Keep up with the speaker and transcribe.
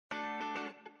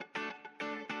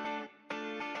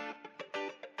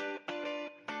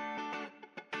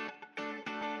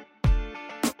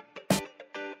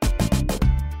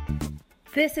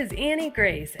This is Annie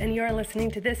Grace, and you're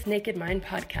listening to This Naked Mind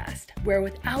podcast, where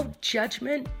without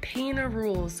judgment, pain, or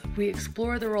rules, we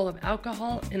explore the role of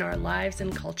alcohol in our lives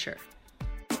and culture.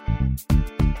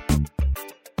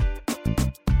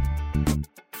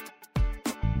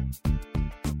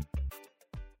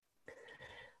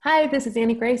 Hi, this is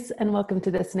Annie Grace, and welcome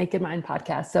to This Naked Mind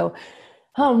podcast.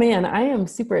 Oh man, I am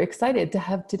super excited to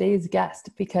have today's guest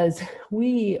because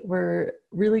we were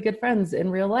really good friends in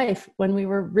real life when we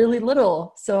were really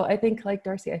little. So I think, like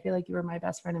Darcy, I feel like you were my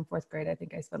best friend in fourth grade. I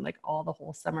think I spent like all the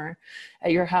whole summer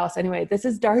at your house. Anyway, this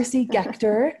is Darcy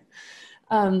Gechter.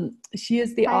 She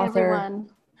is the author. Everyone.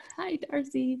 Hi,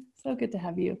 Darcy. So good to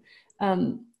have you.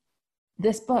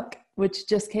 This book, which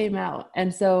just came out.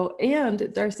 And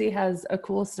Darcy has a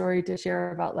cool story to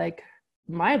share about like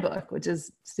my book, which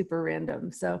is super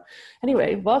random. So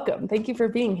anyway, welcome. Thank you for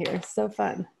being here. So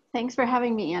fun. Thanks for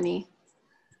having me, Annie.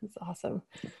 It's awesome.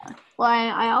 Well,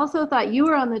 I also thought you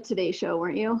were on the Today Show,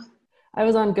 weren't you? I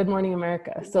was on Good Morning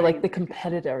America. So like the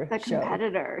competitor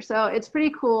show. So it's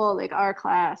pretty cool. Like our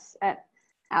class at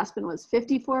Aspen was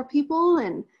 54 people,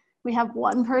 and we have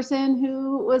one person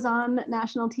who was on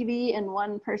national TV and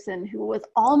one person who was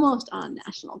almost on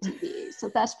national TV. So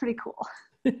that's pretty cool.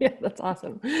 Yeah, that's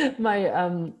awesome.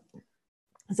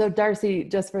 So Darcy,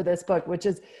 just for this book,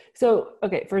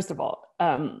 okay, first of all,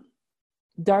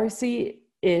 Darcy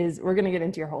we're going to get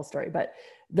into your whole story, but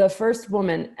the first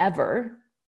woman ever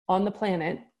on the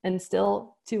planet and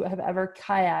still to have ever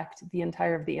kayaked the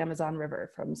entire of the Amazon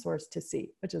River from source to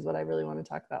sea, which is what I really want to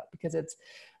talk about because it's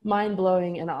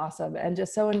mind-blowing and awesome and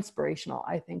just so inspirational,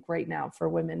 I think, right now for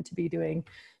women to be doing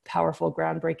powerful,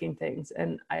 groundbreaking things.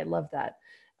 And I love that.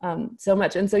 So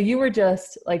much. And so you were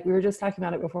just like, we were just talking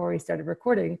about it before we started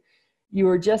recording. You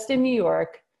were just in New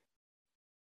York,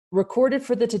 recorded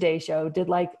for the Today Show, did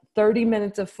like 30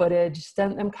 minutes of footage,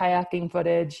 sent them kayaking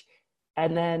footage,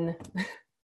 and then.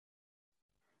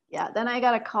 Yeah, then I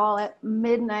got a call at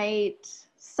midnight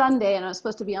Sunday, and I was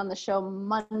supposed to be on the show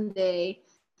Monday,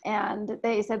 and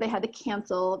they said they had to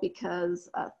cancel because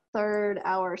a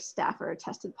third-hour staffer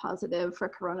tested positive for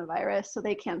coronavirus, so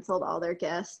they canceled all their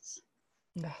guests.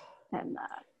 And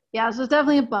yeah, this was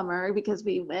definitely a bummer because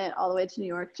we went all the way to New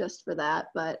York just for that,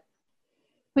 but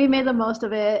we made the most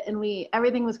of it, and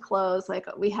everything was closed. Like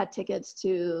we had tickets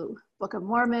to Book of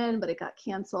Mormon, but it got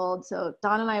canceled. So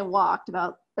Don and I walked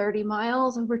about 30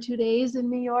 miles over 2 days in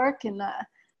New York and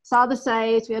saw the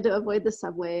sights. We had to avoid the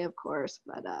subway, of course,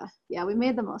 but yeah, we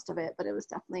made the most of it, but it was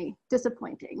definitely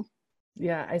disappointing.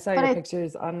 Yeah, I saw your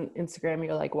pictures on Instagram.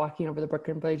 You're like walking over the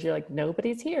Brooklyn Bridge. You're like,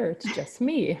 nobody's here. It's just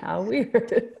me. How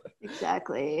weird.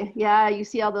 Exactly. Yeah, you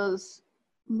see all those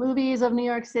movies of New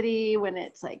York City when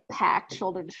it's like packed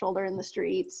shoulder to shoulder in the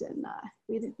streets. And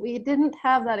we didn't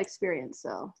have that experience.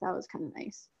 So that was kind of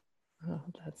nice. Oh,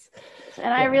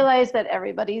 I realized that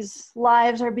everybody's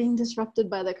lives are being disrupted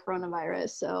by the coronavirus.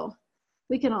 So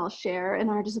we can all share in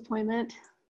our disappointment.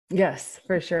 Yes,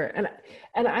 for sure.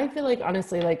 And I feel like,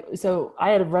 honestly, like, so I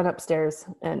had to run upstairs,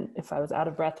 and if I was out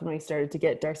of breath when we started to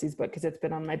get Darcy's book, because it's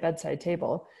been on my bedside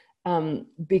table,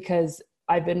 because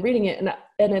I've been reading it,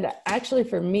 and it actually,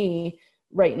 for me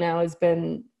right now, has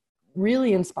been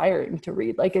really inspiring to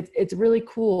read. Like it's really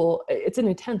cool. It's an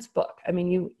intense book. I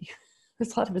mean,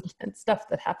 there's a lot of intense stuff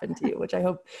that happened to you, which I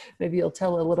hope maybe you'll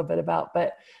tell a little bit about,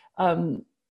 but,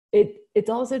 it's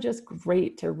also just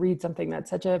great to read something that's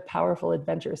such a powerful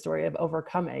adventure story of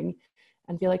overcoming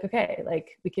and be like, okay,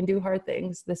 like we can do hard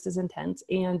things. This is intense.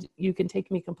 And you can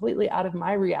take me completely out of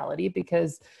my reality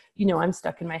because, I'm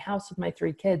stuck in my house with my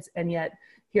 3 kids. And yet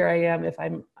here I am, if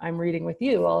I'm reading with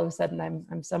you, all of a sudden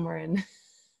I'm somewhere in,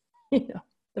 the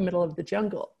middle of the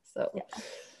jungle. So. Yeah.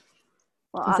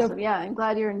 Well, awesome. Yeah. I'm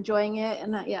glad you're enjoying it.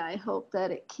 And I hope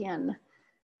that it can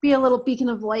be a little beacon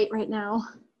of light right now.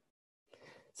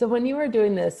 So when you were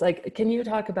doing this, like, can you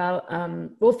talk about,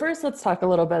 well, first let's talk a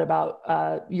little bit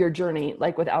about your journey,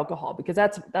 like with alcohol, because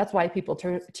that's why people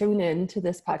tune in to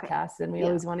this podcast. Okay. And we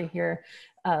always want to hear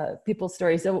people's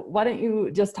stories. So why don't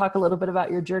you just talk a little bit about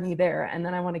your journey there? And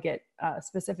then I want to get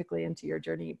specifically into your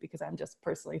journey because I'm just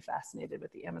personally fascinated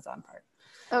with the Amazon part.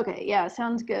 Okay. Yeah.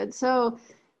 Sounds good. So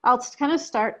I'll kind of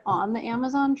start on the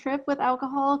Amazon trip with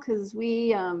alcohol because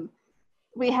we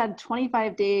had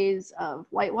 25 days of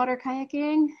whitewater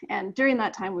kayaking. And during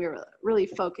that time, we were really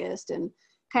focused and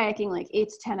kayaking like 8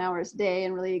 to 10 hours a day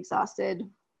and really exhausted.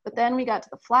 But then we got to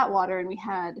the flat water and we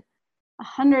had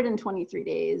 123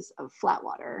 days of flat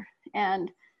water. And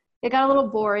it got a little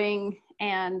boring.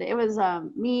 And it was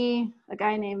me, a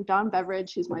guy named Don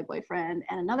Beveridge, who's my boyfriend,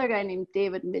 and another guy named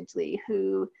David Midgley,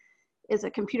 who is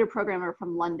a computer programmer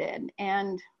from London.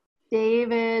 And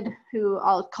David, who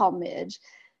I'll call Midge,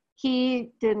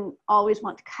 he didn't always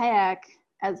want to kayak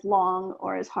as long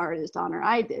or as hard as Don or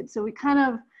I did. So we kind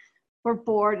of were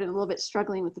bored and a little bit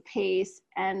struggling with the pace,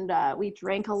 and we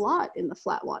drank a lot in the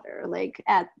flat water, like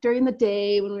during the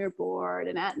day when we were bored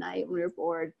and at night when we were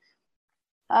bored.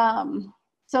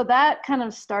 So that kind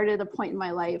of started a point in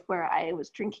my life where I was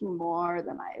drinking more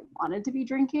than I wanted to be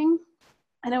drinking.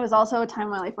 And it was also a time in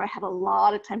my life where I had a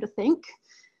lot of time to think.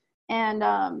 And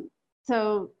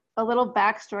so a little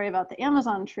backstory about the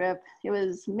Amazon trip, it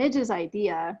was Midge's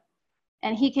idea.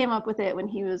 And he came up with it when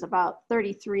he was about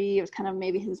 33. It was kind of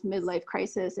maybe his midlife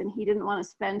crisis. And he didn't want to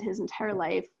spend his entire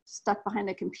life stuck behind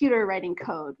a computer writing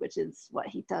code, which is what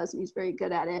he does. And he's very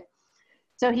good at it.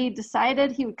 So he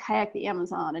decided he would kayak the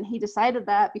Amazon. And he decided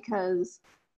that because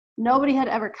nobody had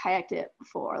ever kayaked it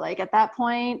before. Like at that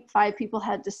point, 5 people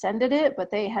had descended it, but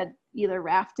they had either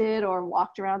rafted or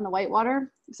walked around the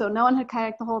whitewater. So no one had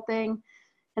kayaked the whole thing.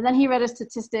 And then he read a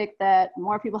statistic that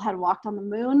more people had walked on the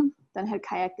moon than had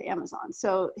kayaked the Amazon.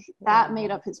 So that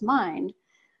made up his mind.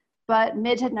 But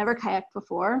Midge had never kayaked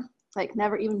before, like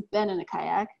never even been in a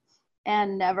kayak,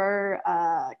 and never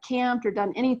camped or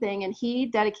done anything. And he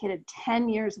dedicated 10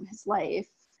 years of his life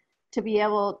to be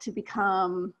able to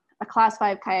become a class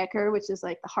 5 kayaker, which is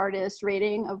like the hardest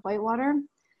rating of whitewater,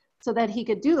 so that he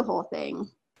could do the whole thing.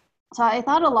 So I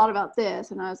thought a lot about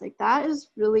this, and I was like, that is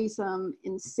really some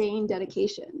insane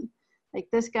dedication. Like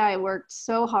this guy worked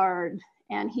so hard,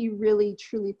 and he really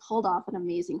truly pulled off an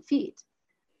amazing feat.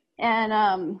 And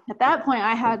at that point,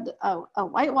 I had a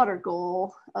whitewater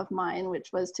goal of mine,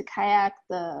 which was to kayak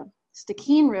the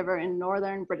Stikine River in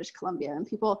northern British Columbia. And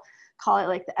people call it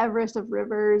like the Everest of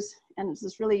rivers. And it's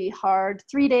this really hard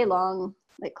 3-day long,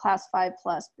 like class 5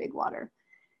 plus big water.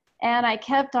 And I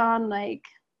kept on like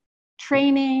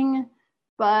training,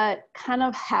 but kind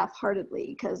of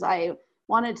half-heartedly, because I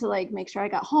wanted to like make sure I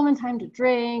got home in time to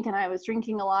drink. And I was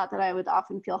drinking a lot that I would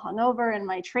often feel hungover, and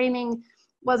my training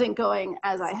wasn't going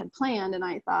as I had planned. And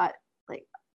I thought, like,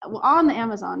 on the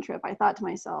Amazon trip, I thought to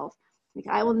myself, like,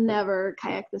 I will never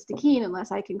kayak the Stikine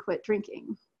unless I can quit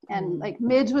drinking. And like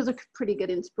Midge was a pretty good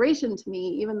inspiration to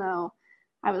me, even though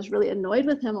I was really annoyed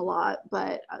with him a lot.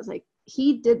 But I was like,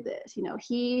 he did this, you know,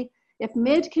 if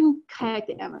Midge can kayak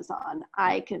the Amazon,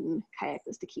 I can kayak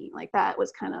the Stikine. Like that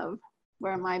was kind of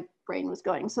where my brain was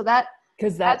going. So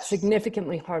because that's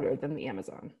significantly harder than the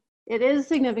Amazon. It is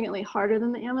significantly harder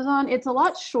than the Amazon. It's a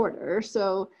lot shorter.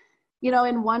 So, you know,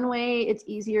 in one way it's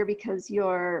easier because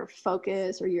your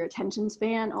focus or your attention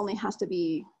span only has to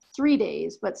be 3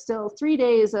 days, but still 3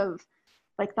 days of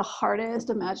like the hardest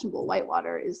imaginable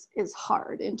whitewater is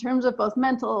hard in terms of both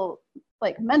mental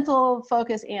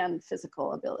focus and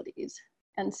physical abilities.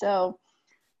 And so,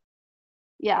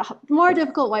 yeah, more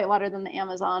difficult whitewater than the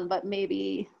Amazon, but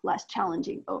maybe less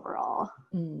challenging overall.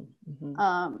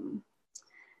 Mm-hmm.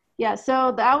 Yeah,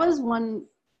 so that was one.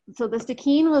 So the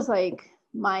Stikine was like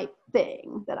my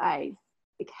thing that I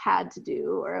like had to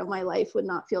do, or my life would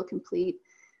not feel complete.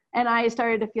 And I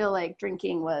started to feel like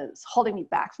drinking was holding me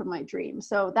back from my dream.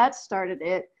 So that started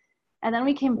it. And then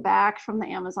we came back from the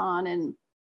Amazon, and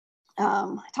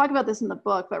I talk about this in the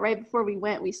book, but right before we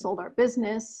went, we sold our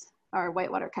business, our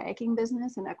whitewater kayaking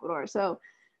business in Ecuador. So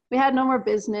we had no more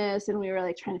business, and we were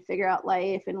like trying to figure out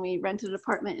life, and we rented an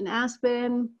apartment in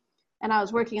Aspen. And I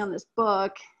was working on this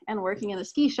book and working in a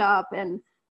ski shop, and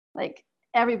like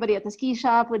everybody at the ski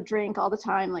shop would drink all the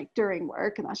time, like during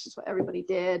work. And that's just what everybody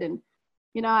did. And,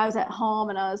 you know, I was at home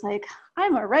and I was like,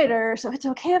 I'm a writer, so it's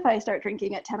okay if I start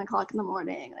drinking at 10 o'clock in the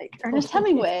morning, like Ernest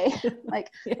Hemingway.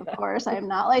 Like, yeah. Of course, I am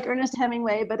not like Ernest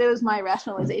Hemingway, but it was my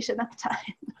rationalization at the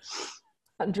time.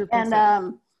 100%.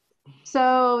 And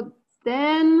so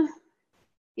then,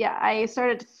 yeah, I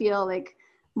started to feel like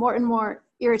more and more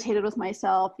irritated with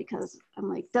myself, because I'm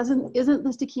like, isn't the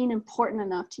Stikine important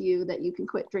enough to you that you can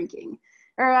quit drinking?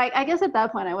 Or I guess at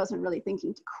that point I wasn't really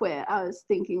thinking to quit. I was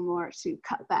thinking more to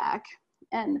cut back.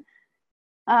 And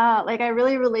like I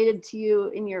really related to you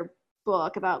in your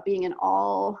book about being an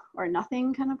all or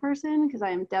nothing kind of person, because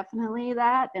I am definitely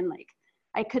that. And like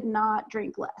I could not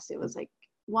drink less. It was like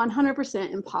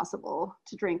 100% impossible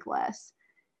to drink less.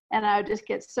 And I would just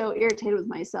get so irritated with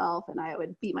myself, and I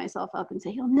would beat myself up and say,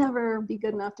 you'll never be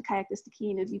good enough to kayak the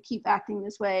Stikine if you keep acting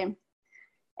this way.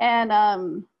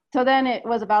 And so then it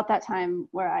was about that time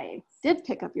where I did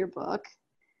pick up your book.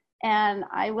 And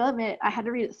I will admit, I had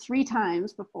to read it 3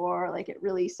 times before like it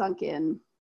really sunk in.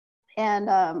 And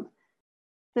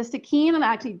the Stikine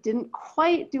actually didn't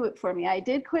quite do it for me. I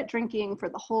did quit drinking for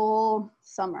the whole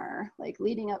summer, like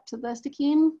leading up to the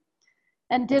Stikine,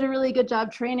 and did a really good job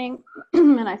training.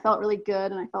 And I felt really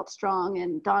good, and I felt strong.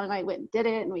 And Dawn and I went and did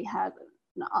it, and we had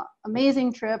an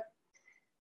amazing trip.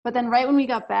 But then right when we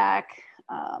got back,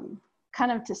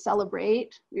 kind of to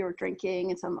celebrate, we were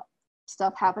drinking and some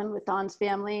stuff happened with Dawn's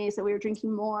family. So we were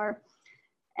drinking more.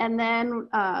 And then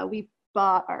we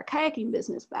bought our kayaking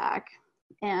business back.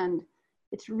 And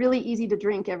it's really easy to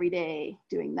drink every day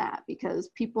doing that because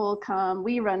people come,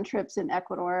 we run trips in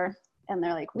Ecuador and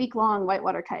they're like week-long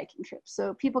whitewater kayaking trips.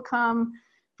 So people come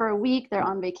for a week, they're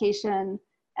on vacation.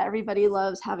 Everybody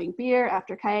loves having beer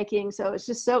after kayaking. So it's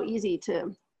just so easy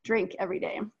to drink every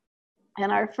day. And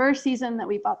our first season that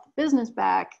we bought the business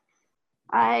back,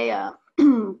 I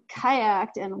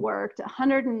kayaked and worked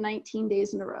 119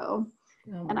 days in a row.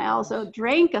 Oh and I also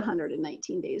drank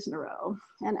 119 days in a row.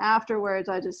 And afterwards,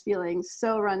 I was just feeling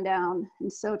so run down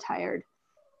and so tired.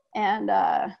 And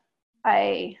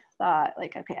I thought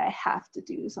like, okay, I have to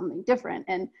do something different.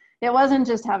 And it wasn't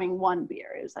just having one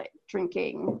beer. It was like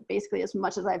drinking basically as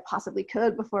much as I possibly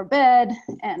could before bed.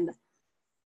 And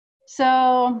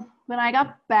so when I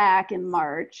got back in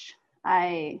March,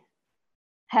 I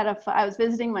was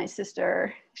visiting my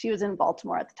sister. She was in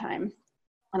Baltimore at the time.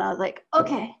 And I was like,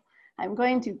 okay, I'm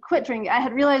going to quit drinking. I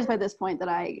had realized by this point that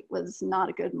I was not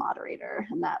a good moderator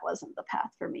and that wasn't the path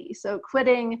for me. So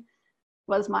quitting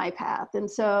was my path. And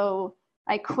so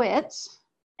I quit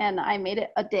and I made it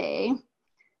a day.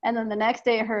 And then the next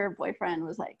day her boyfriend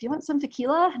was like, do you want some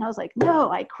tequila? And I was like,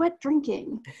 no, I quit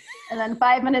drinking. And then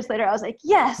 5 minutes later, I was like,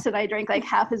 yes. And I drank like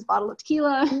half his bottle of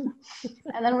tequila.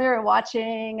 And then we were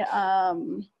watching,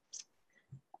 oh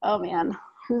man,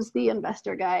 who's the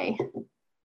investor guy?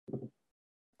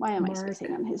 Why am I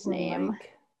spacing on his name?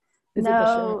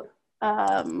 No,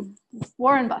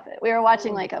 Warren Buffett. We were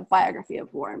watching like a biography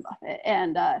of Warren Buffett.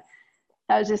 And I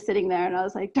was just sitting there and I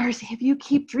was like, Darcy, if you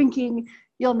keep drinking,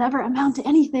 you'll never amount to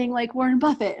anything like Warren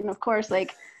Buffett. And of course,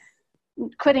 like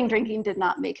quitting drinking did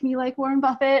not make me like Warren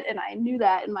Buffett. And I knew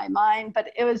that in my mind, but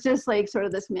it was just like sort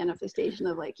of this manifestation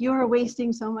of like, you're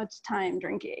wasting so much time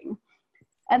drinking.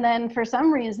 And then for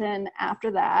some reason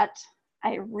after that,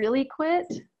 I really quit.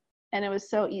 And it was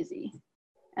so easy.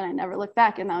 And I never looked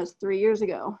back. And that was 3 years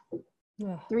ago.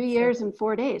 Oh, 3 years and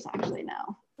 4 days actually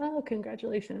now. Oh,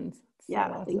 congratulations. So yeah,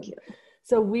 awesome. Thank you.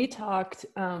 So we talked,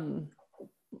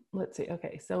 let's see.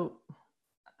 Okay. So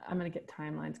I'm going to get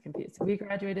timelines confused. So we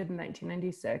graduated in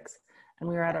 1996 and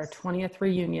we were at our 20th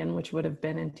reunion, which would have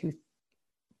been in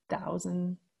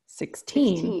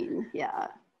 2016. Yeah.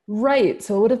 Right.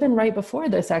 So it would have been right before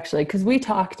this actually, because we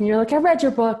talked and you're like, I read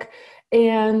your book.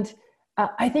 And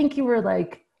I think you were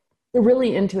like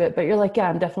really into it, but you're like, yeah,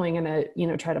 I'm definitely going to,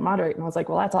 try to moderate. And I was like,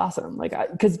 well, that's awesome. Like,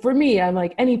 cause for me, I'm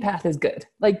like, any path is good.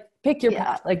 Like pick your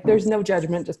path. Like there's no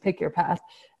judgment, just pick your path.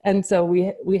 And so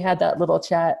we had that little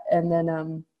chat and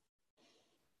then,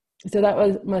 so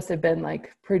that must have been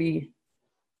like pretty.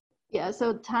 Yeah.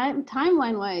 So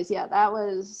timeline wise, yeah,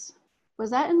 was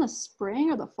that in the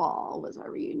spring or the fall was our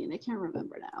reunion? I can't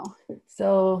remember now.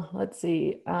 So let's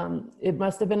see. It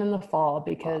must have been in the fall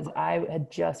because I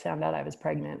had just found out I was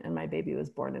pregnant and my baby was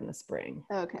born in the spring.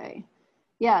 Okay.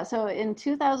 Yeah. So in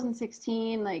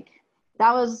 2016, like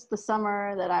that was the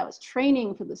summer that I was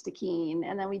training for the Stikine.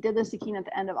 And then we did the Stikine at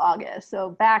the end of August.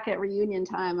 So back at reunion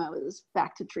time, I was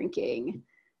back to drinking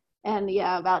and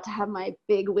about to have my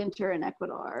big winter in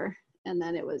Ecuador. And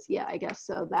then it was, I guess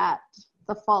so that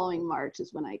the following March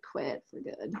is when I quit for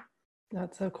good.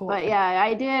 That's so cool. But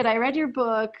I did. I read your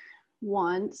book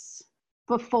once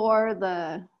before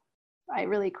I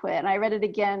really quit. And I read it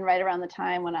again right around the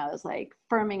time when I was like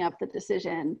firming up the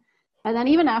decision. And then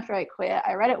even after I quit,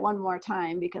 I read it one more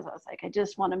time because I was like, I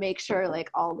just want to make sure like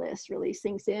all this really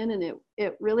sinks in. And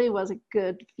it really was a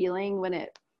good feeling when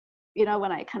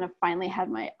when I kind of finally had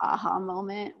my aha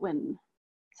moment when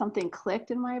something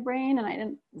clicked in my brain and I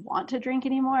didn't want to drink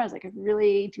anymore. I was like, I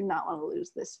really do not want to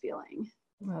lose this feeling.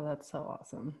 Oh, that's so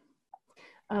awesome.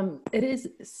 It is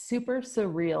super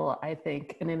surreal, I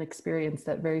think, and an experience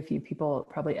that very few people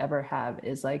probably ever have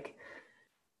is like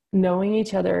knowing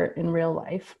each other in real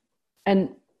life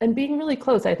and being really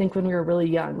close. I think when we were really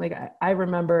young, like I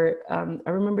remember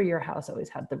your house always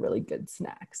had the really good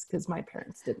snacks because my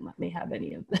parents didn't let me have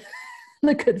any of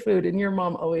the good food, and your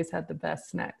mom always had the best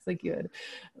snacks. Like you had,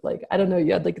 like, I don't know,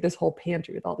 you had like this whole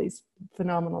pantry with all these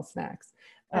phenomenal snacks.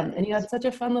 And you had such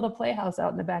a fun little playhouse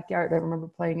out in the backyard. I remember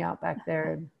playing out back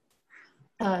there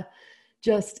and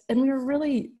and we were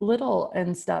really little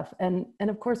and stuff. And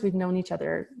of course we've known each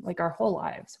other like our whole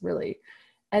lives really.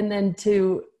 And then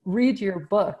to read your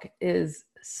book is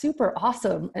super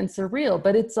awesome and surreal,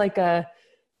 but it's like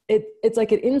it's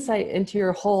like an insight into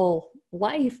your whole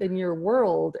life and your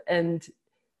world. And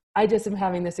I just am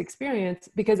having this experience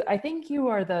because I think you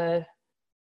are the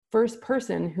first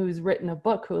person who's written a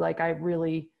book who like I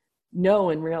really know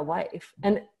in real life.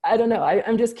 And I don't know,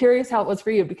 I'm just curious how it was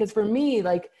for you, because for me,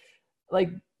 like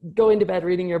going to bed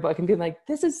reading your book and being like,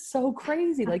 this is so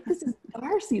crazy, like this is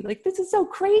Darcy, like this is so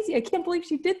crazy, I can't believe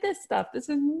she did this stuff, this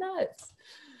is nuts.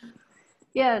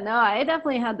 Yeah, no, I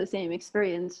definitely had the same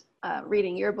experience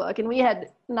reading your book, and we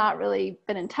had not really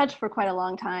been in touch for quite a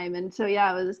long time. And so, yeah,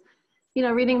 I was,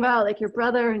 reading about like your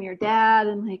brother and your dad,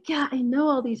 and like, yeah, I know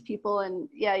all these people. And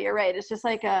yeah, you're right. It's just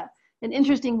like an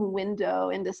interesting window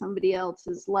into somebody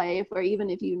else's life, or even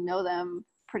if you know them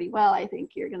pretty well, I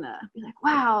think you're gonna be like,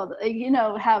 wow,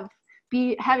 have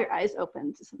your eyes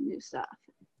open to some new stuff.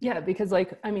 Yeah, because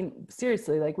like, I mean,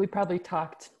 seriously, like we probably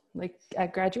talked like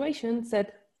at graduation,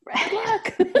 said, good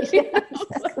luck. Yeah,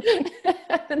 exactly.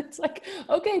 And it's like,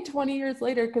 okay, 20 years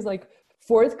later, because like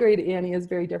fourth grade Annie is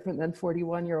very different than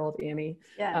 41-year-old Annie.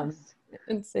 Yes.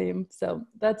 And same. So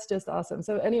that's just awesome.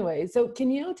 So anyway, so can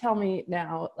you tell me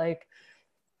now, like,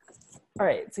 all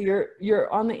right, so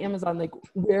you're on the Amazon, like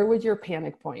where was your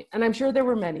panic point? And I'm sure there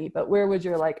were many, but where was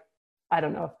your like, I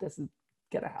don't know if this is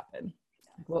gonna happen.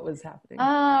 What was happening?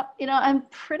 I'm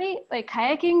pretty, like,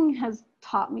 kayaking has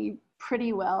taught me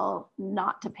pretty well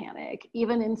not to panic,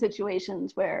 even in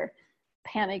situations where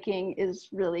panicking is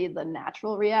really the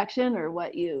natural reaction or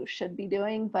what you should be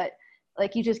doing. But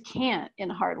like, you just can't in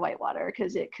hard whitewater,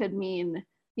 because it could mean,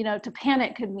 to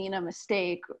panic could mean a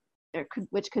mistake,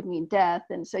 which could mean death.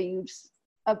 And so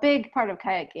a big part of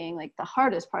kayaking, like the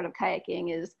hardest part of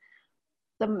kayaking, is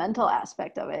the mental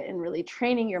aspect of it and really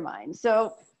training your mind.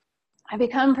 So I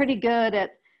become pretty good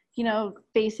at,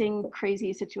 facing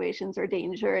crazy situations or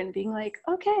danger and being like,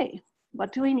 okay,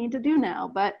 what do we need to do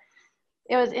now? But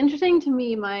it was interesting to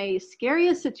me, my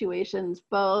scariest situations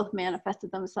both manifested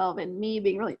themselves in me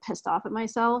being really pissed off at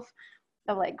myself,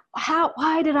 of like,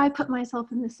 why did I put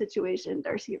myself in this situation?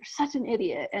 Darcy, you're such an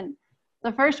idiot. And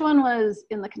the first one was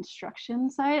in the construction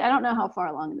site. I don't know how far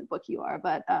along in the book you are,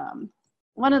 but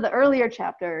one of the earlier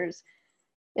chapters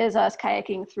is us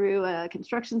kayaking through a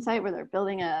construction site where they're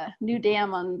building a new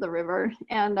dam on the river.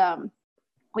 And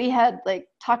we had like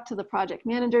talked to the project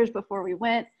managers before we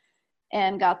went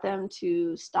and got them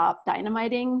to stop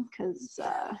dynamiting, because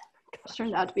it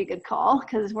turned out to be a good call,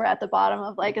 because we're at the bottom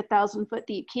of like 1,000-foot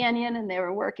deep canyon, and they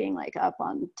were working like up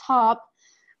on top,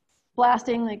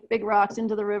 blasting like big rocks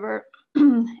into the river.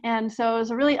 And so it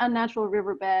was a really unnatural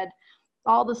riverbed.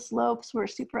 All the slopes were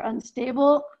super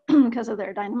unstable because of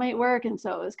their dynamite work. And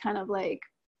so it was kind of like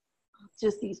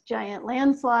just these giant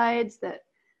landslides that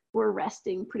were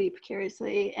resting pretty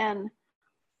precariously. And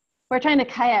we're trying to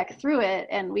kayak through it.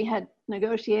 And we had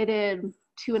negotiated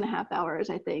 2.5 hours,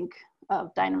 I think,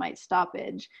 of dynamite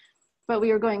stoppage. But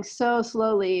we were going so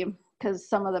slowly because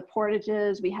some of the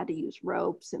portages, we had to use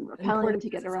ropes and rappelling to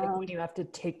get around. Like when you have to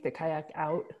take the kayak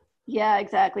out. Yeah,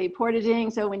 exactly.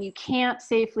 Portaging. So when you can't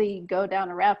safely go down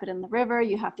a rapid in the river,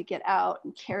 you have to get out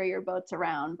and carry your boats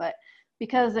around. But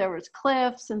because there was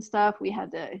cliffs and stuff, we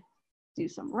had to do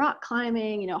some rock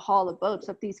climbing, haul the boats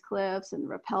up these cliffs and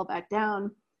rappel back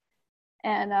down.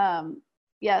 And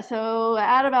so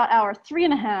at about hour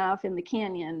 3.5 in the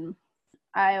canyon,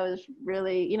 I was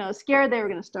really, scared they were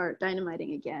going to start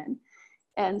dynamiting again.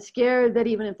 And scared that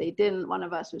even if they didn't, one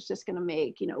of us was just going to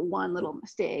make, one little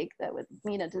mistake that would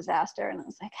mean a disaster. And I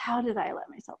was like, how did I let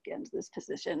myself get into this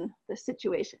position, this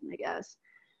situation, I guess?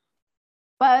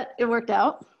 But it worked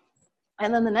out.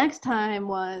 And then the next time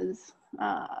was,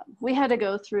 we had to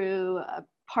go through a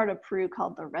part of Peru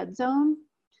called the Red Zone.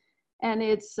 And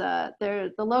it's,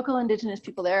 the local indigenous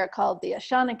people there are called the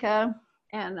Ashaninka.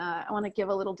 And I want to give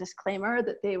a little disclaimer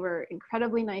that they were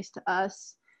incredibly nice to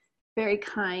us, very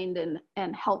kind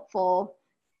and helpful,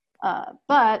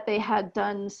 but they had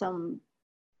done some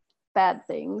bad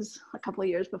things a couple of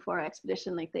years before our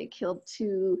expedition. Like they killed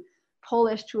 2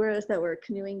 Polish tourists that were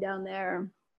canoeing down there,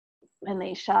 and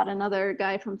they shot another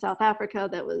guy from South Africa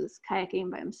that was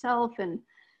kayaking by himself. And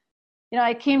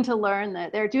I came to learn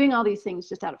that they're doing all these things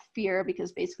just out of fear,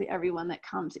 because basically everyone that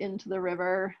comes into the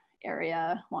river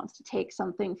area wants to take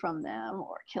something from them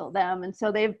or kill them. And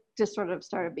so they've just sort of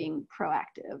started being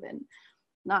proactive and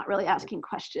not really asking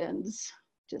questions,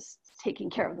 just taking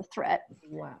care of the threat.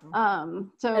 Wow.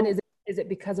 So and is it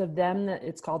because of them that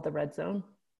it's called the Red Zone?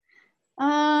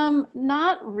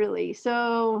 Not really.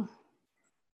 So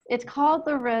it's called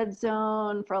the Red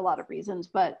Zone for a lot of reasons,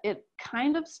 but it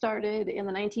kind of started in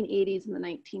the 1980s and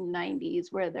the 1990s,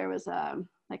 where there was a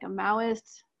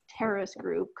Maoist terrorist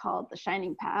group called the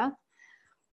Shining Path.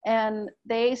 And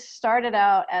they started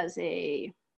out as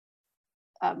a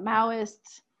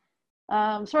Maoist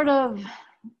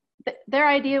their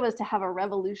idea was to have a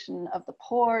revolution of the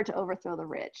poor to overthrow the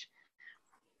rich.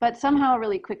 But somehow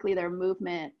really quickly their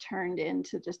movement turned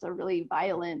into just a really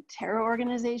violent terror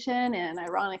organization. And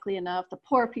ironically enough, the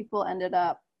poor people ended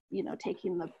up, you know,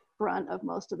 taking the brunt of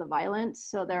most of the violence.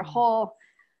 So their whole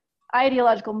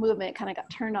ideological movement kind of got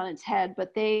turned on its head,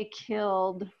 but they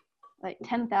killed like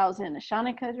 10,000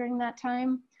 Ashanika during that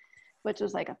time, which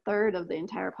was like a third of the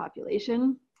entire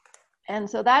population. And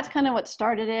so that's kind of what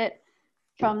started it.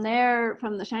 From there,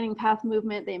 from the Shining Path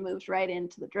movement, they moved right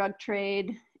into the drug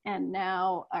trade. And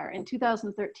now, in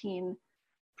 2013,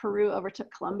 Peru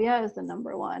overtook Colombia as the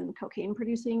 #1 cocaine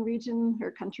producing region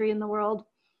or country in the world.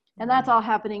 And that's all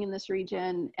happening in this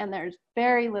region. And there's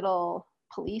very little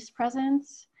police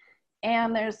presence.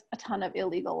 And there's a ton of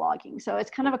illegal logging. So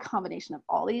it's kind of a combination of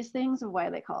all these things of why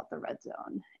they call it the red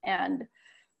zone. And,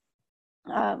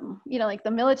 you know, like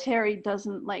the military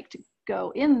doesn't like to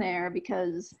go in there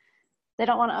because they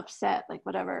don't want to upset like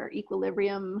whatever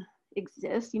equilibrium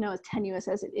exists, you know, as tenuous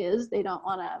as it is. They don't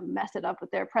want to mess it up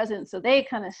with their presence. So they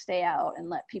kind of stay out and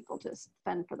let people just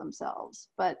fend for themselves.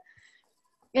 But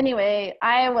anyway,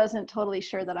 I wasn't totally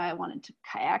sure that I wanted to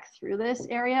kayak through this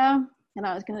area. And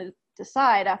I was going to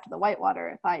decide after the whitewater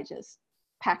if I just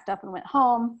packed up and went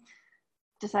home,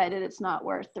 decided it's not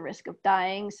worth the risk of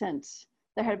dying since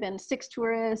there had been 6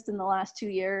 tourists in the last 2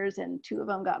 years and 2 of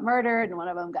them got murdered and 1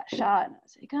 of them got shot. And I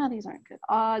was like, oh, these aren't good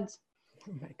odds.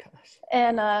 Oh my gosh.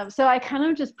 And so I kind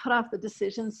of just put off the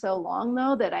decision so long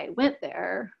though that I went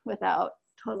there without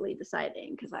totally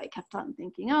deciding, because I kept on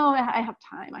thinking, oh, I have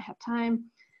time.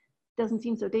 Doesn't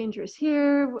seem so dangerous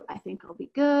here. I think I'll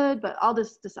be good, but I'll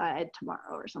just decide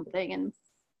tomorrow or something. And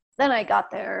then I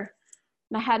got there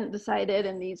and I hadn't decided,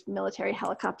 and these military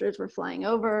helicopters were flying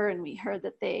over, and we heard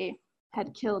that they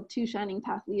had killed 2 Shining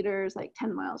Path leaders like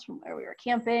 10 miles from where we were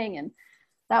camping. And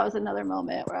that was another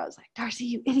moment where I was like, Darcy,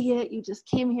 you idiot, you just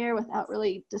came here without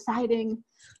really deciding.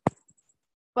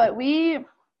 But we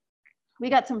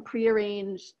got some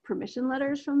prearranged permission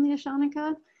letters from the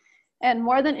Ashanika. And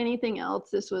more than anything else,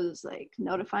 this was like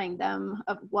notifying them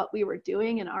of what we were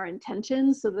doing and our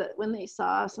intentions, so that when they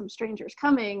saw some strangers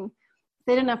coming,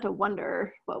 they didn't have to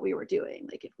wonder what we were doing,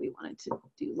 like if we wanted to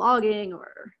do logging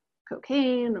or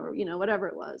cocaine or, you know, whatever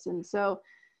it was. And so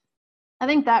I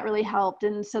think that really helped.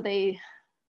 And so they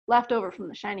left over from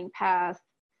the Shining Path,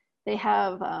 they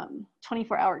have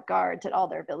 24-hour guards at all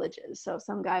their villages. So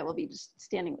some guy will be just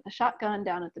standing with a shotgun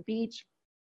down at the beach.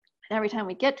 And every time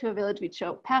we get to a village, we'd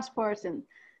show passports and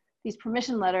these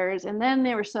permission letters. And then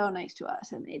they were so nice to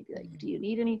us. And they'd be like, do you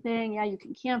need anything? Yeah, you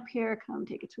can camp here. Come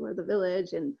take a tour of the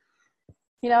village. And,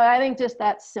 you know, I think just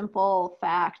that simple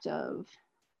fact of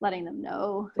letting them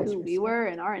know who we were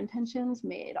and our intentions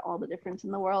made all the difference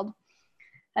in the world.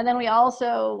 And then we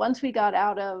also, once we got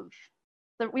out of,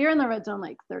 we were in the red zone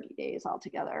like 30 days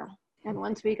altogether. And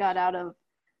once we got out of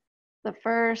the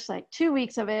first like 2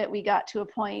 weeks of it, we got to a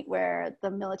point where the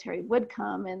military would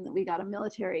come, and we got a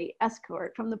military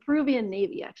escort from the Peruvian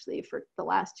Navy actually for the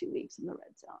last 2 weeks in the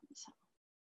red zone. So.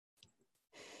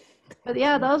 But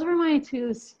yeah, those were my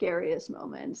 2 scariest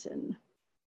moments. And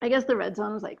I guess the red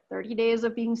zone was like 30 days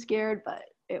of being scared, but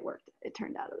it worked. It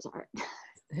turned out it was all right.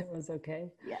 It was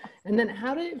okay. Yeah. And then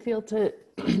how did it feel to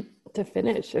to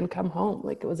finish and come home?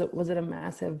 Like, was it a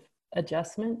massive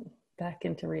adjustment back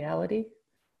into reality?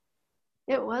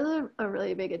 It was a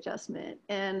really big adjustment.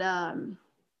 And,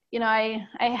 you know, I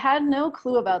had no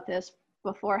clue about this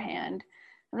beforehand.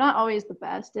 I'm not always the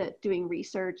best at doing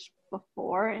research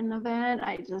before an event.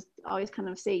 I just always kind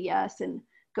of say yes and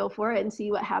go for it and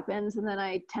see what happens. And then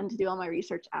I tend to do all my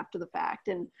research after the fact.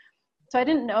 And so I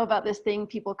didn't know about this thing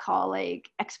people call like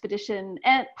expedition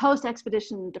and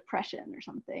post-expedition depression or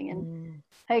something. And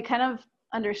I kind of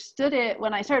understood it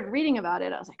when I started reading about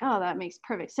it. I was like, oh, that makes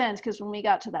perfect sense. Because when we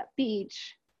got to that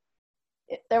beach,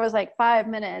 there was like 5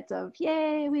 minutes of,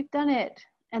 yay, we've done it.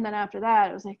 And then after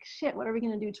that, it was like, shit, what are we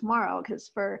going to do tomorrow?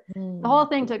 Because for the whole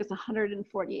thing took us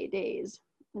 148 days.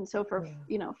 And so for,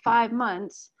 you know, 5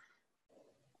 months,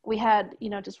 we had, you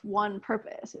know, just one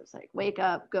purpose. It was like, wake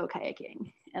up, go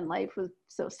kayaking. And life was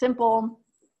so simple.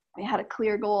 We had a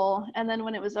clear goal. And then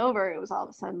when it was over, it was all of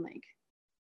a sudden like,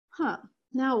 huh,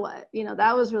 now what? You know,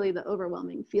 that was really the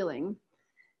overwhelming feeling.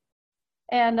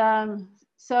 And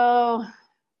so,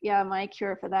 yeah, my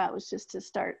cure for that was just to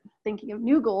start thinking of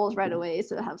new goals right away,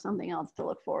 so to have something else to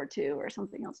look forward to or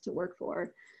something else to work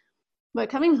for. But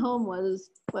coming home was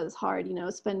hard, you know,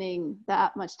 spending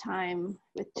that much time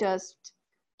with just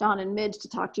Dawn and Midge to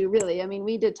talk to, really. I mean,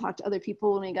 we did talk to other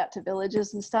people when we got to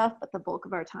villages and stuff, but the bulk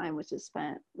of our time was just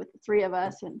spent with the 3 of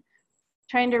us and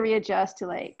trying to readjust to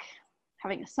like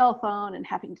having a cell phone and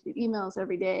having to do emails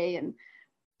every day and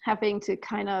having to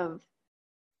kind of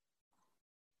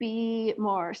be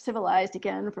more civilized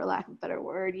again, for lack of a better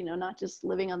word, you know, not just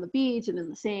living on the beach and in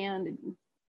the sand and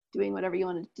doing whatever you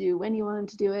wanted to do when you wanted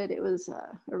to do it. It was a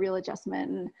real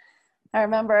adjustment. And I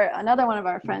remember another one of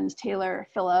our friends, Taylor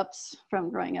Phillips, from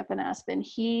growing up in Aspen,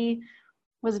 he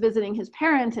was visiting his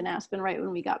parents in Aspen right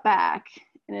when we got back.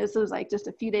 And this was like just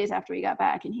a few days after we got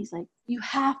back. And he's like, you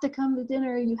have to come to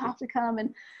dinner. You have to come.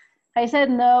 And I said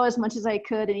no as much as I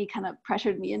could. And he kind of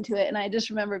pressured me into it. And I just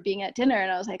remember being at dinner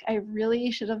and I was like, I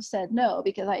really should have said no,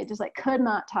 because I just like could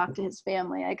not talk to his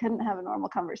family. I couldn't have a normal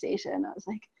conversation. I was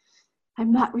like,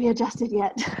 I'm not readjusted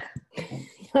yet.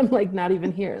 I'm like not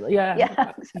even here. Yeah.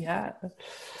 Yeah. Yeah.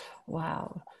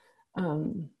 Wow.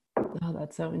 Oh,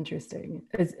 that's so interesting.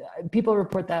 People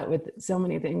report that with so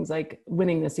many things, like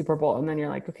winning the Super Bowl, and then you're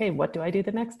like, okay, what do I do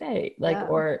the next day? Like, Yeah.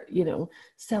 or, you know,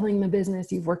 selling the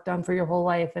business you've worked on for your whole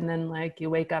life, and then like you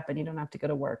wake up and you don't have to go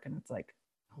to work, and it's like,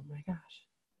 oh my gosh,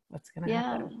 what's gonna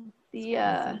happen?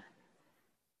 The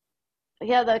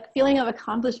feeling of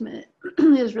accomplishment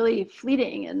is really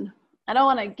fleeting. And I don't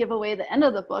want to give away the end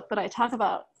of the book, but I talk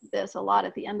about this a lot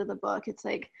at the end of the book. It's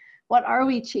like, what are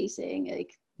we chasing?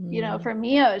 Like, you know, for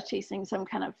me, I was chasing some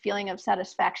kind of feeling of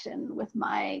satisfaction with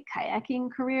my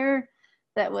kayaking career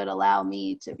that would allow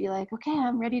me to be like, okay,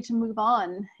 I'm ready to move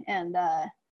on. And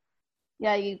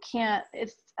you can't,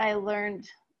 I learned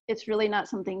it's really not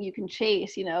something you can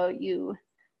chase. You know, you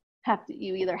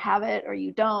either have it or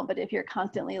you don't. But if you're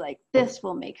constantly like, this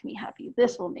will make me happy,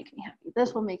 this will make me happy,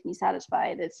 this will make me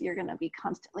satisfied, you're going to be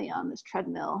constantly on this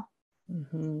treadmill.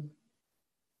 Mm-hmm.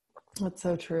 That's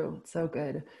so true. It's so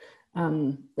good.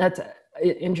 That's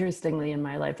interestingly in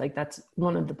my life, like that's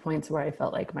one of the points where I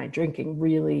felt like my drinking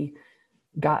really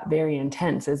got very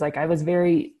intense, is like I was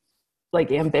very like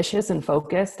ambitious and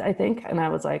focused, I think. And I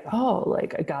was like, oh,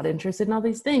 like I got interested in all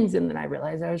these things. And then I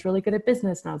realized I was really good at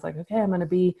business. And I was like, okay, I'm going to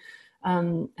be,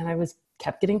 and I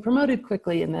kept getting promoted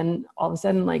quickly. And then all of a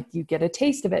sudden, like you get a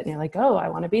taste of it and you're like, oh, I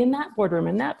want to be in that boardroom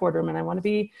and that boardroom. And I want to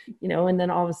be, you know, and then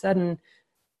all of a sudden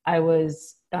I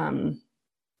was,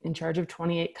 in charge of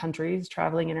 28 countries,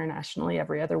 traveling internationally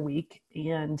every other week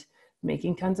and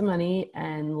making tons of money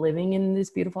and living in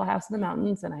this beautiful house in the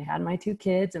mountains. And I had my 2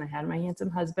 kids and I had my handsome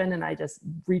husband. And I just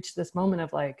reached this moment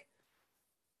of like,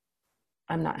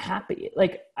 I'm not happy.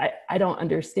 Like, I don't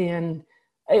understand.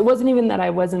 It wasn't even that I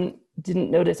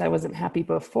didn't notice I wasn't happy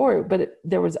before, but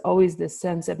there was always this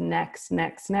sense of next.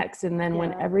 And then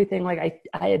when everything, like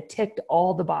I had ticked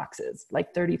all the boxes,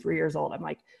 like 33 years old, I'm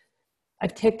like,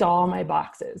 I've ticked all my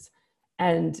boxes.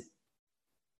 And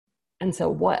so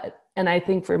what? And I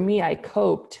think for me, I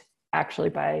coped actually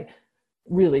by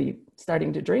really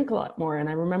starting to drink a lot more. And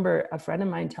I remember a friend of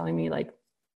mine telling me like,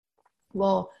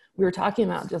 well, we were talking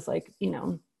about just like, you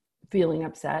know, feeling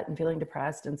upset and feeling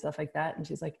depressed and stuff like that. And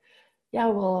she's like, yeah,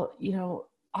 well, you know,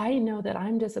 I know that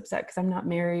I'm just upset because I'm not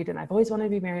married and I've always wanted to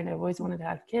be married and I've always wanted to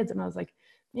have kids. And I was like,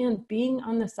 man, being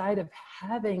on the side of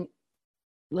having,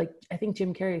 like, I think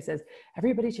Jim Carrey says,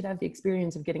 everybody should have the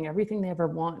experience of getting everything they ever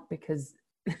want, because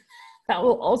that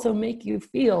will also make you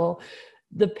feel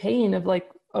the pain of like,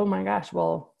 oh my gosh,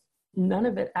 well, none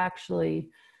of it actually,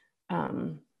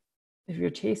 if you're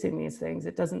chasing these things,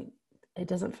 it doesn't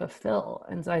fulfill.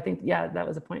 And so I think, yeah, that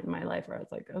was a point in my life where I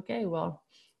was like, okay, well,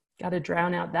 got to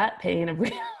drown out that pain of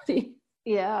reality.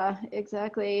 Yeah,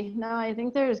 exactly. No, I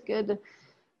think there's good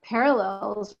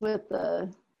parallels with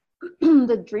the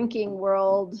drinking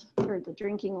world or the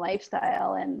drinking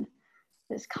lifestyle and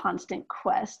this constant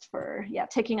quest for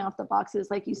ticking off the boxes,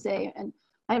 like you say. And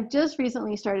I've just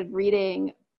recently started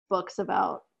reading books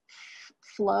about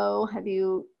flow. Have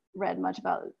you read much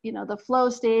about, you know, the flow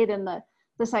state and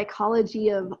the psychology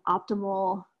of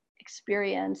optimal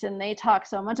experience? And they talk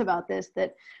so much about this,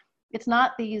 that it's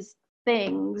not these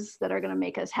things that are going to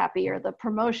make us happy, or the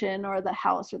promotion or the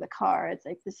house or the car. It's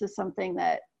like, this is something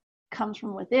that comes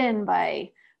from within by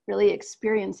really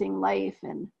experiencing life.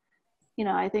 And, you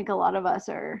know, I think a lot of us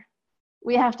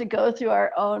we have to go through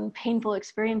our own painful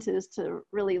experiences to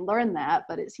really learn that.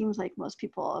 But it seems like most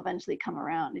people eventually come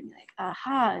around and be like,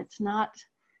 aha, it's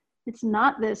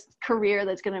not this career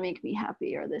that's going to make me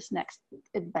happy, or this next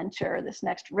adventure, this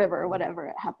next river, whatever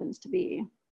it happens to be.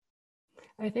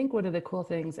 I think one of the cool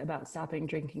things about stopping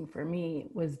drinking for me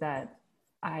was that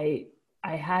I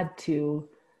had to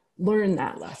learn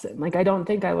that lesson. Like, I don't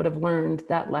think I would have learned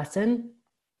that lesson,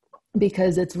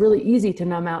 because it's really easy to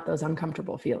numb out those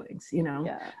uncomfortable feelings, you know?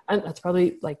 Yeah. And that's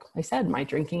probably, like I said, my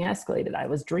drinking escalated. I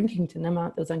was drinking to numb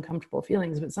out those uncomfortable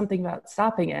feelings, but something about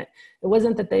stopping it, it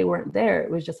wasn't that they weren't there. It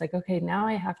was just like, okay, now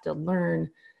I have to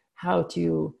learn how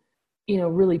to, you know,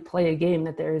 really play a game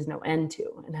that there is no end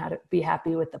to, and how to be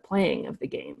happy with the playing of the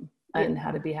game. and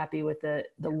how to be happy with the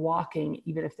walking,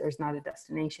 even if there's not a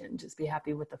destination, just be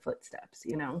happy with the footsteps,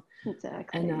 you know?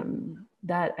 Exactly. And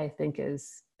that I think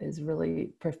is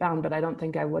really profound, but I don't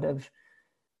think I would have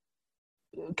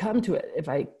come to it if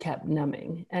I kept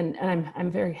numbing. And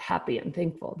I'm very happy and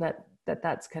thankful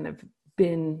that's kind of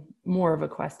been more of a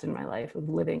quest in my life, of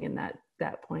living in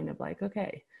that point of like,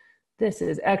 okay, this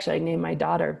is actually, I named my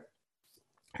daughter,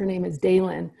 her name is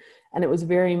Daylin. And it was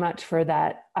very much for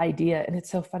that idea. And it's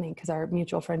so funny because our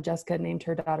mutual friend Jessica named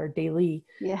her daughter Daily.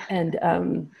 Yeah.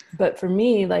 And, but for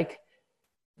me, like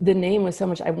the name was so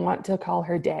much, I want to call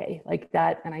her Day like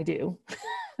that. And I do,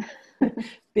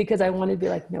 because I want to be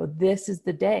like, no, this is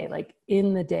the day, like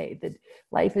in the day, that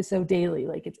life is so daily,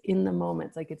 like it's in the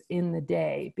moments, like it's in the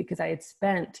day, because I had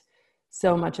spent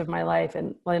so much of my life.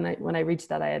 And when I reached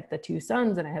that, I had the 2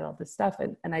 sons and I had all this stuff,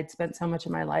 and I'd spent so much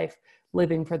of my life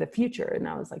living for the future. And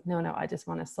I was like, no, I just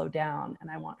want to slow down,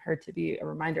 and I want her to be a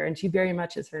reminder. And she very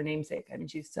much is her namesake. I mean,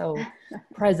 she's so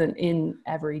present in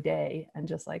every day, and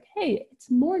just like, hey, it's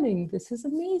morning. This is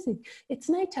amazing. It's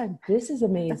nighttime. This is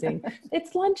amazing.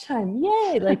 It's lunchtime.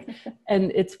 Yay. Like,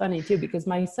 and it's funny too, because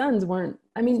my sons weren't,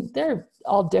 I mean, they're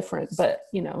all different, but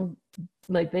you know,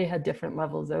 like they had different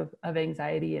levels of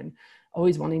anxiety and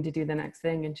always wanting to do the next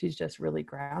thing. And she's just really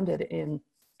grounded in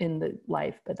the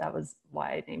life. But that was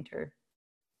why I named her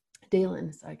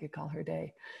Daylin, so I could call her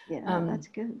Day. Yeah, that's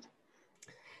good.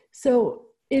 So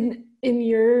in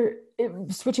your,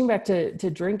 switching back to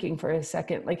drinking for a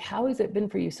second, like how has it been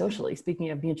for you socially, speaking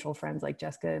of mutual friends like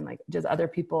Jessica and like just other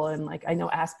people, and like I know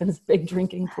Aspen's a big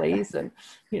drinking place, and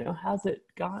you know, how's it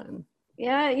gone?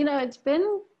 Yeah, you know, it's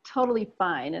been totally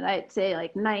fine. And I'd say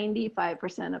like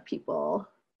 95% of people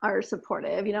are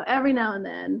supportive. You know, every now and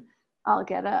then I'll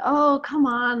get oh, come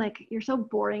on, like you're so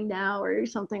boring now, or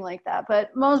something like that.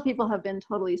 But most people have been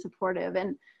totally supportive.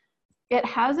 And it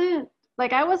hasn't,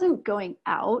 like I wasn't going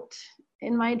out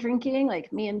in my drinking.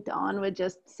 Like me and Dawn would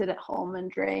just sit at home and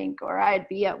drink, or I'd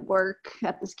be at work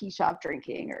at the ski shop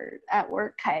drinking, or at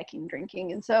work kayaking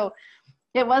drinking. And so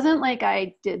it wasn't like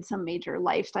I did some major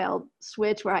lifestyle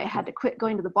switch where I had to quit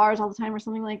going to the bars all the time or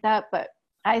something like that. But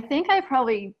I think I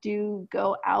probably do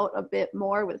go out a bit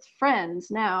more with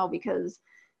friends now, because,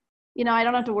 you know, I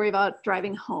don't have to worry about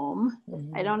driving home.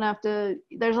 Mm-hmm. I don't have to,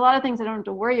 there's a lot of things I don't have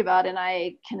to worry about, and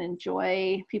I can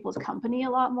enjoy people's company a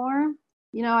lot more.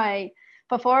 You know,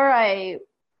 before I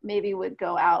maybe would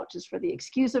go out just for the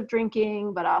excuse of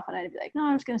drinking, but often I'd be like, no,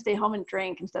 I'm just going to stay home and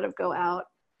drink instead of go out.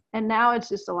 And now it's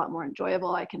just a lot more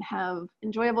enjoyable. I can have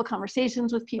enjoyable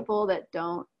conversations with people that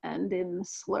don't end in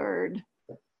slurred,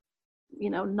 you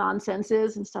know,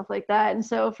 nonsenses and stuff like that. And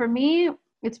so for me,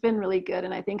 it's been really good.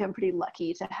 And I think I'm pretty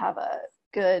lucky to have a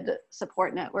good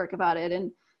support network about it.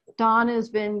 And Don has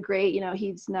been great. You know,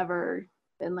 he's never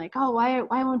been like, oh, why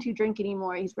won't you drink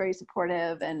anymore? He's very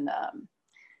supportive. And,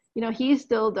 you know, he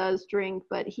still does drink,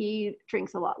 but he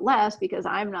drinks a lot less because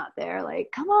I'm not there. Like,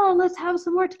 come on, let's have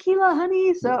some more tequila,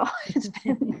 honey. So it's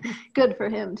been good for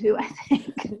him too, I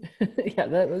think. Yeah,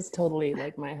 that was totally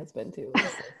like my husband too. It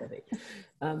was so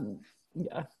funny.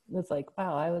 Yeah, it's like,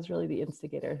 wow, I was really the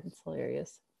instigator. It's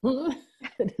hilarious. I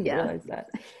didn't realize that.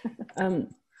 And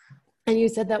you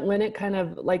said that when it kind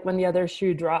of like when the other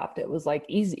shoe dropped, it was like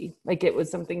easy. Like it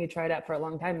was something you tried out for a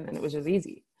long time and then it was just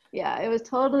easy. Yeah, it was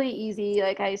totally easy.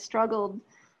 Like I struggled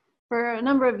for a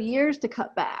number of years to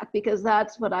cut back, because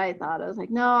that's what I thought. I was like,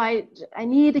 no, I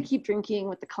need to keep drinking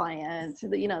with the clients.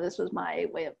 You know, this was my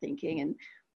way of thinking,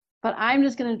 but I'm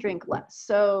just going to drink less.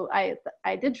 So I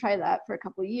did try that for a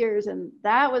couple of years, and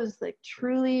that was like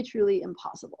truly, truly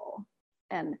impossible.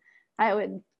 And I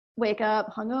would wake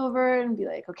up hungover and be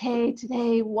like, okay,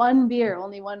 today one beer,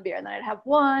 only one beer. And then I'd have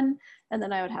one, and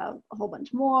then I would have a whole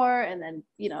bunch more, and then,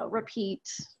 you know, repeat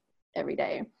every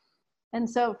day. And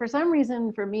so for some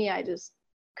reason for me, I just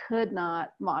could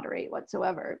not moderate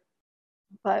whatsoever.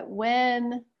 But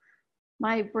when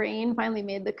my brain finally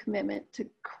made the commitment to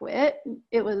quit,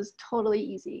 it was totally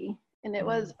easy. And it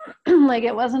was like,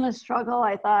 it wasn't a struggle.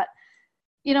 I thought,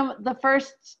 you know, the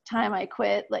first time I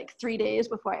quit, like 3 days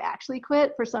before I actually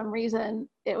quit, for some reason,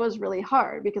 it was really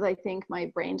hard because I think my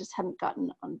brain just hadn't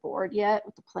gotten on board yet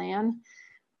with the plan.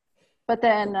 But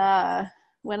then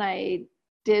when I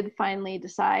did finally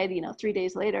decide, you know, 3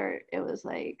 days later, it was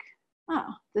like,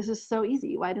 oh, this is so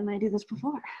easy. Why didn't I do this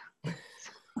before?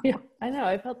 Yeah, I know.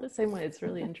 I felt the same way. It's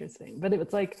really interesting. But it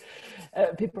was like,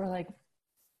 people are like,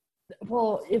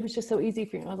 well, it was just so easy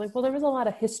for you. I was like, well, there was a lot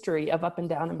of history of up and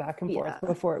down and back and forth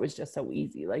before it was just so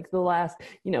easy. Like the last,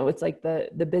 you know, it's like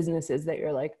the businesses that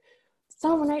you're like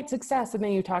it's overnight success. And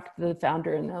then you talk to the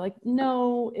founder and they're like,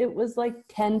 no, it was like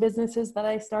 10 businesses that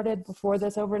I started before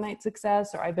this overnight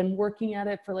success, or I've been working at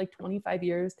it for like 25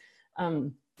 years.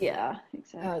 Yeah,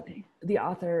 exactly. The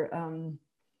author,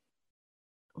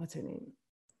 what's her name?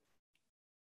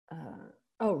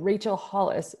 Rachel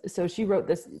Hollis. So she wrote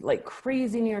this like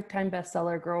crazy New York Times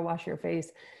bestseller, Girl Wash Your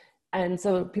Face. And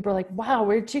so people are like, wow,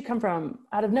 where'd she come from?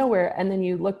 Out of nowhere. And then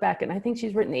you look back and I think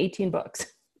she's written 18 books.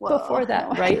 Whoa, before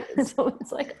that, right? So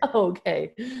it's like, oh,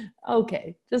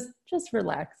 okay, just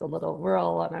relax a little. We're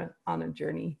all on a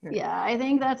journey here. Yeah, I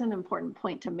think that's an important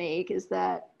point to make, is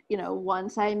that, you know,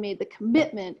 once I made the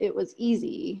commitment, it was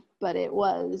easy, but it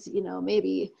was, you know,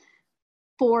 maybe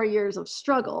 4 years of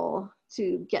struggle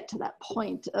to get to that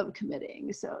point of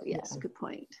committing. So yes, good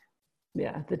point.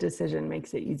 Yeah, the decision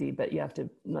makes it easy, but you have to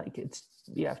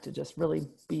just really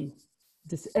be.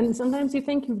 And sometimes you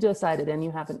think you've decided and you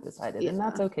haven't decided, and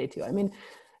that's okay too. I mean,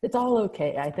 it's all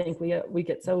okay. I think we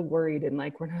get so worried and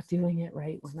like, we're not doing it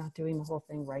right. We're not doing the whole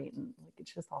thing right. And like,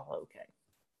 it's just all okay.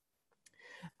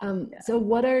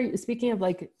 So speaking of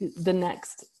like the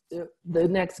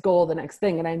next goal, the next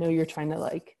thing, and I know you're trying to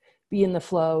like be in the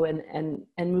flow and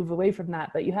move away from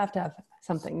that, but you have to have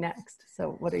something next.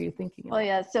 So what are you thinking about? Well,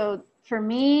 yeah. So for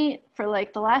me, for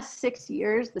like the last 6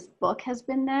 years, this book has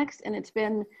been next, and it's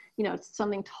been, you know, it's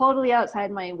something totally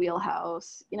outside my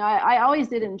wheelhouse. You know, I always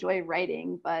did enjoy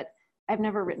writing, but I've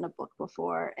never written a book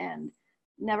before and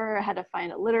never had to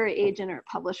find a literary agent or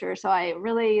publisher. So I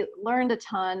really learned a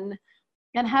ton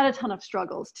and had a ton of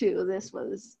struggles too. This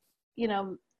was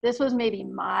maybe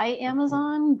my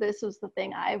Amazon. This was the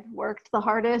thing I've worked the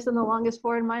hardest and the longest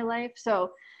for in my life.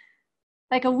 So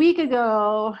like a week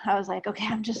ago, I was like, okay,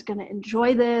 I'm just going to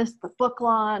enjoy the book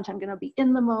launch. I'm going to be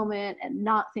in the moment and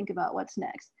not think about what's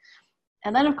next.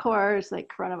 And then of course, like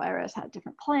coronavirus had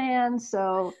different plans.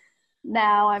 So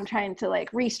now I'm trying to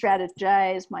like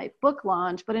re-strategize my book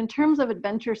launch. But in terms of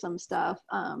adventuresome stuff,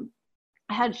 I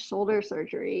had shoulder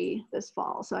surgery this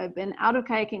fall. So I've been out of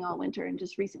kayaking all winter and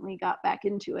just recently got back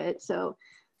into it. So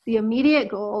the immediate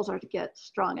goals are to get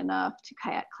strong enough to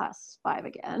kayak class 5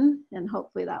 again. And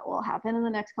hopefully that will happen in the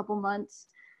next couple months.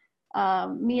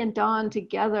 Me and Dawn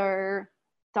together,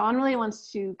 Dawn really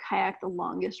wants to kayak the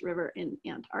longest river in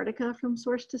Antarctica from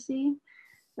source to sea,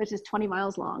 which is 20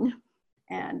 miles long.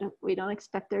 And we don't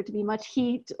expect there to be much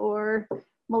heat or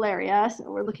malaria.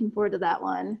 So we're looking forward to that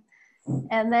one.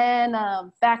 And then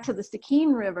back to the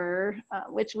Stikine River,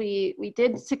 which we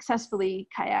did successfully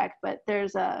kayak, but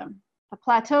there's a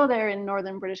plateau there in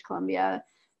northern British Columbia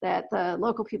that the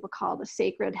local people call the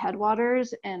Sacred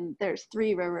Headwaters. And there's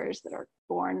 3 rivers that are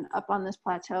born up on this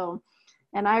plateau.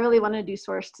 And I really want to do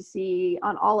source to sea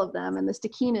on all of them. And the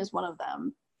Stikine is one of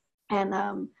them.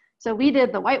 And so we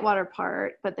did the whitewater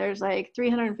part, but there's like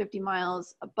 350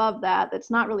 miles above that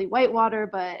that's not really whitewater,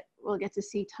 but we'll get to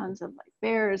see tons of like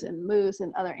bears and moose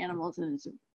and other animals. And it's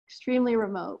an extremely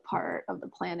remote part of the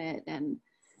planet. And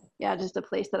yeah, just a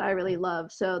place that I really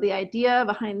love. So the idea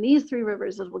behind these 3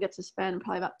 rivers is we'll get to spend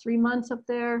probably about 3 months up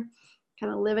there,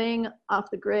 kind of living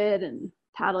off the grid and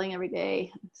paddling every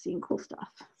day, and seeing cool stuff.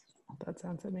 That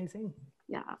sounds amazing.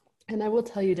 Yeah. And I will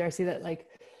tell you, Darcy, that like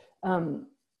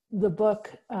the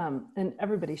book, and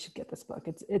everybody should get this book.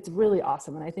 It's really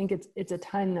awesome. And I think it's a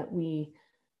time that we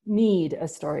need a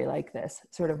story like this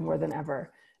sort of more than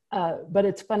ever. But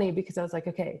it's funny because I was like,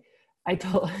 okay, I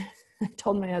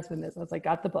told my husband this. I was like,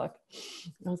 got the book.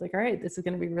 And I was like, all right, this is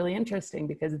going to be really interesting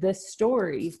because this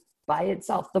story by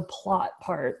itself, the plot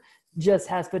part just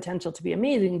has potential to be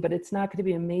amazing, but it's not going to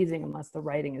be amazing unless the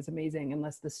writing is amazing,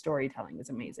 unless the storytelling is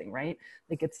amazing, right?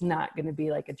 Like it's not going to be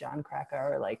like a Jon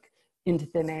Krakauer or like Into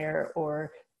Thin Air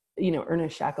or, you know,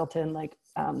 Ernest Shackleton. Like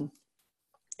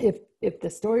if the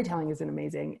storytelling isn't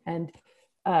amazing and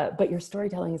but your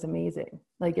storytelling is amazing.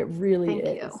 Like it really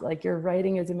is. Like your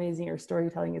writing is amazing. Your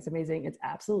storytelling is amazing. It's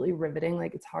absolutely riveting.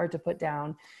 Like it's hard to put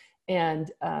down, and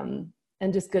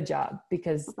just good job,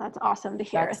 because that's awesome to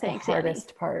hear. That's Thanks, the hardest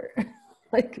Annie. Part.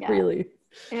 Like really.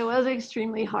 It was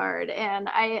extremely hard. And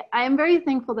I am very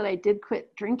thankful that I did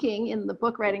quit drinking in the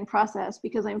book writing process,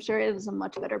 because I'm sure it is a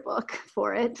much better book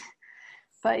for it.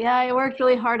 But yeah, I worked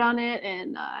really hard on it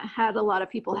and had a lot of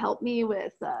people help me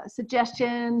with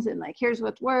suggestions and like, here's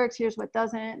what works, here's what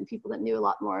doesn't, and people that knew a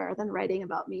lot more than writing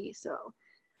about me. So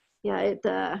yeah,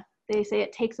 they say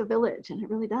it takes a village, and it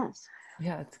really does.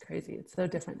 Yeah, it's crazy. It's so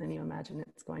different than you imagine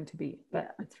it's going to be,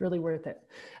 but it's really worth it.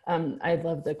 I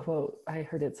love the quote. I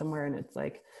heard it somewhere and it's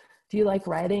like, do you like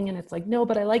writing? And it's like, no,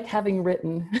 but I like having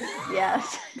written.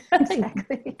 Yes,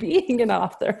 exactly. Being an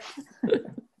author.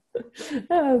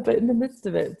 But in the midst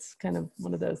of it, it's kind of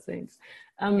one of those things.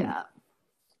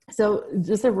 So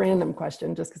just a random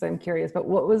question, just because I'm curious, but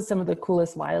what was some of the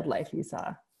coolest wildlife you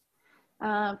saw?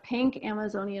 Pink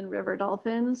Amazonian river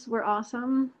dolphins were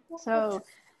awesome. So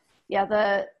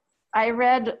yeah, I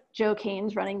read Joe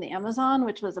Kane's Running the Amazon,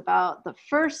 which was about the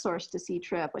first Source to Sea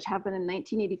trip, which happened in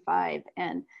 1985.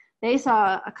 And they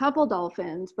saw a couple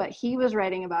dolphins, but he was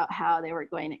writing about how they were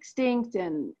going extinct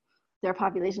and their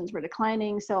populations were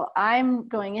declining. So I'm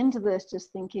going into this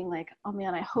just thinking like, oh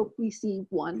man, I hope we see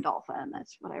one dolphin.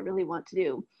 That's what I really want to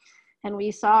do. And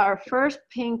we saw our first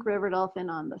pink river dolphin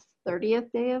on the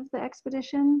 30th day of the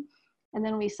expedition. And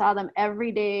then we saw them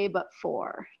every day but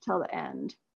 4 till the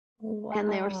end. Wow.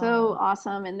 And they were so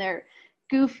awesome, and they're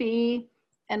goofy.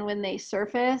 And when they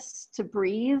surface to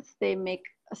breathe, they make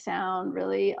a sound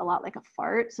really a lot like a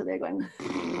fart. So they're going,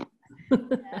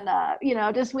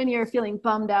 and just when you're feeling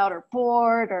bummed out or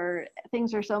bored or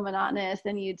things are so monotonous,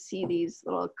 then you'd see these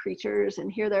little creatures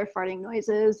and hear their farting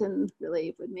noises, and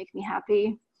really would make me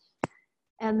happy.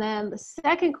 And then the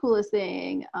second coolest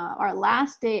thing, our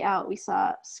last day out, we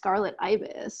saw scarlet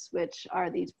ibis, which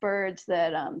are these birds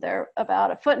that they're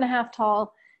about 1.5 feet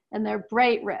tall, and they're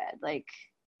bright red, like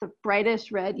the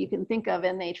brightest red you can think of.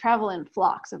 And they travel in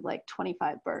flocks of like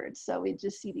 25 birds. So we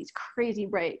just see these crazy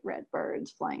bright red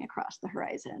birds flying across the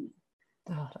horizon.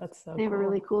 Oh, that's so They were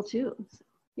really cool too. So,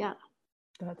 yeah.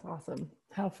 That's awesome.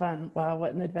 How fun. Wow,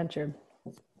 what an adventure.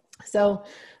 So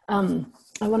I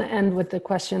want to end with the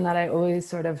question that I always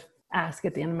sort of ask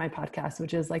at the end of my podcast,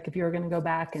 which is like, if you were going to go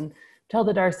back and tell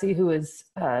the Darcy who is,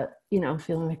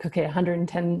 feeling like, okay,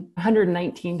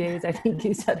 119 days, I think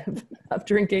you said, of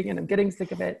drinking and I'm getting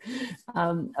sick of it,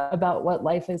 about what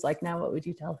life is like now, what would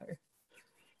you tell her?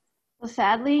 Well,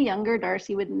 sadly, younger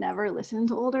Darcy would never listen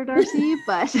to older Darcy,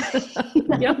 but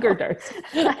younger Darcy.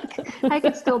 I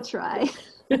could still try.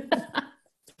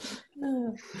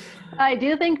 I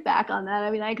do think back on that.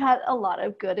 I mean, I got a lot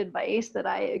of good advice that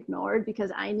I ignored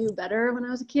because I knew better when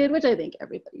I was a kid, which I think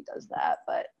everybody does that,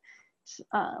 but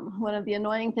one of the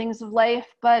annoying things of life.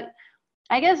 But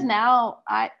I guess now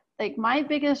my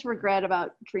biggest regret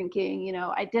about drinking,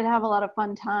 I did have a lot of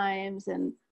fun times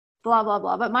and blah, blah,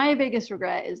 blah. But my biggest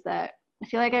regret is that I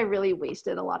feel like I really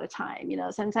wasted a lot of time.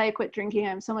 Since I quit drinking,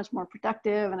 I'm so much more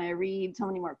productive and I read so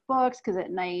many more books because at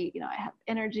night, I have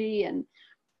energy. And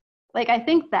I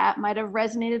think that might have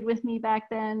resonated with me back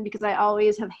then because I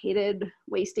always have hated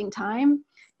wasting time.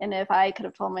 And if I could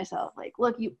have told myself,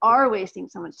 look, you are wasting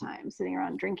so much time sitting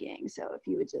around drinking. So if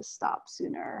you would just stop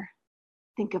sooner,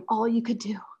 think of all you could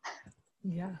do.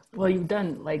 Yeah. Well, you've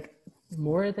done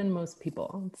more than most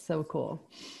people. It's so cool.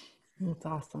 It's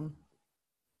awesome.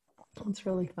 It's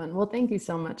really fun. Well, thank you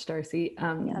so much, Darcy.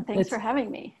 Thanks for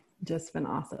having me. Just been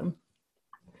awesome.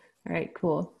 All right,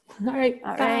 cool. All right.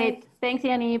 All right. Thanks,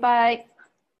 Annie. Bye.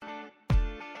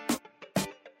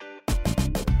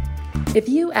 If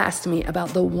you asked me about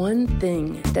the one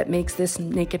thing that makes this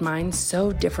Naked Mind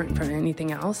so different from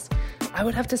anything else, I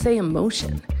would have to say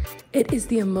emotion. It is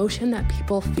the emotion that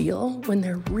people feel when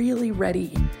they're really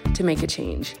ready to make a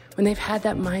change, when they've had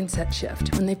that mindset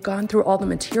shift, when they've gone through all the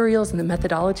materials and the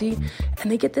methodology,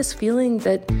 and they get this feeling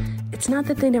that it's not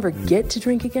that they never get to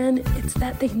drink again, it's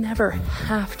that they never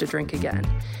have to drink again.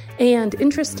 And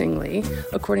interestingly,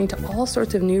 according to all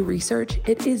sorts of new research,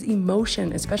 it is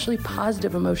emotion, especially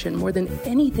positive emotion, more than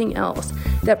anything else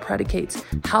that predicates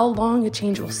how long a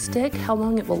change will stick, how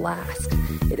long it will last.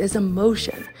 It is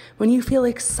emotion. When you feel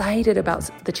excited about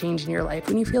the change in your life,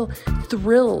 when you feel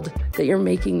thrilled that you're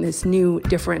making this new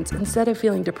difference, instead of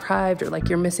feeling deprived or like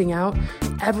you're missing out,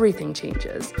 everything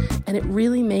changes. And it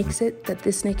really makes it that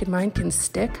this Naked Mind can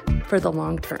stick for the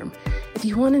long term. If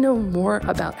you want to know more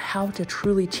about how to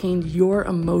truly change your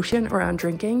emotion around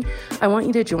drinking, I want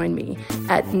you to join me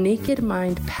at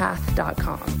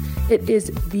nakedmindpath.com. It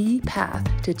is the path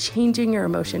to changing your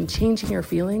emotion, changing your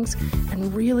feelings,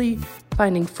 and really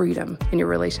finding freedom in your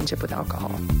relationship with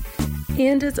alcohol.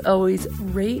 And as always,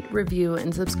 rate, review,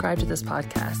 and subscribe to this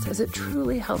podcast, as it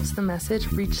truly helps the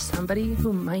message reach somebody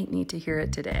who might need to hear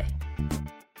it today.